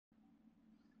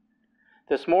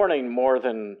This morning, more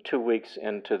than 2 weeks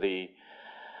into the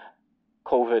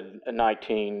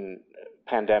COVID-19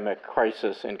 pandemic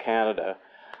crisis in Canada,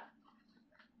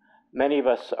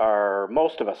 most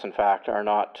of us in fact, are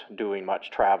not doing much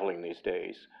traveling these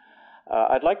days.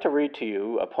 I'd like to read to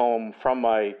you a poem from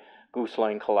my Goose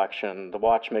Lane collection, The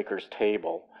Watchmaker's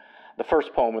Table, the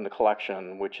first poem in the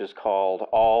collection, which is called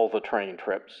All the Train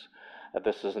Trips.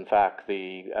 This is in fact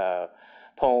the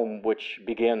poem which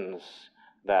begins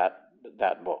that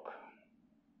book.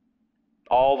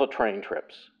 All the train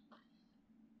trips.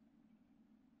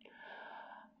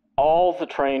 All the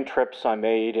train trips I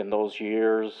made in those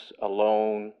years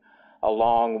alone,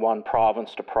 along one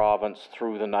province to province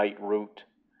through the night route,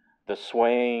 the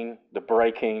swaying, the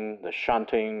breaking, the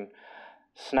shunting,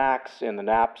 snacks in the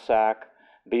knapsack,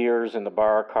 beers in the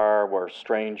bar car where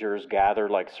strangers gather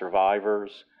like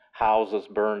survivors, houses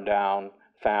burned down,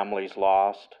 families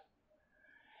lost.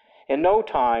 In no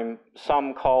time,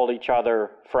 some called each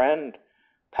other friend,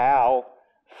 pal,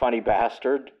 funny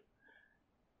bastard.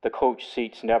 The coach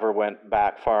seats never went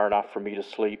back far enough for me to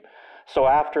sleep. So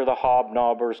after the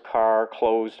hobnobber's car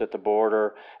closed at the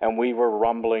border and we were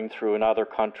rumbling through another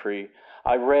country,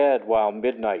 I read while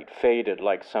midnight faded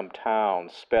like some town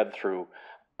sped through,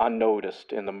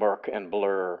 unnoticed in the murk and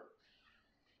blur.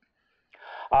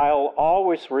 I'll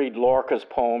always read Lorca's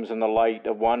poems in the light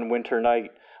of one winter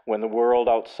night when the world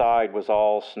outside was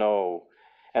all snow,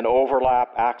 and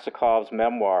overlap Aksakhov's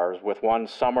memoirs with one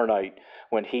summer night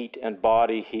when heat and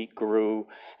body heat grew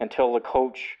until the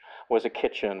coach was a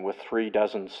kitchen with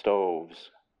 36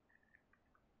 stoves.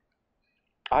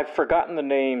 I've forgotten the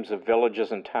names of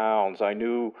villages and towns I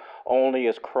knew only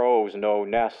as crows know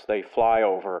nests they fly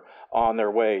over on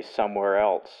their way somewhere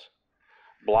else.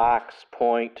 Black's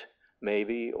Point,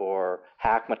 maybe, or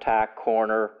Hackmatack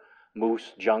Corner,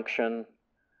 Moose Junction.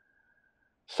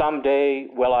 Someday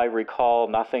will I recall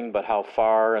nothing but how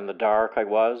far in the dark I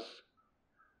was,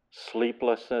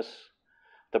 sleeplessness,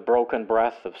 the broken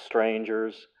breath of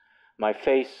strangers, my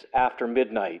face after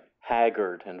midnight,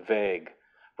 haggard and vague,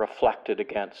 reflected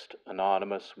against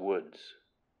anonymous woods.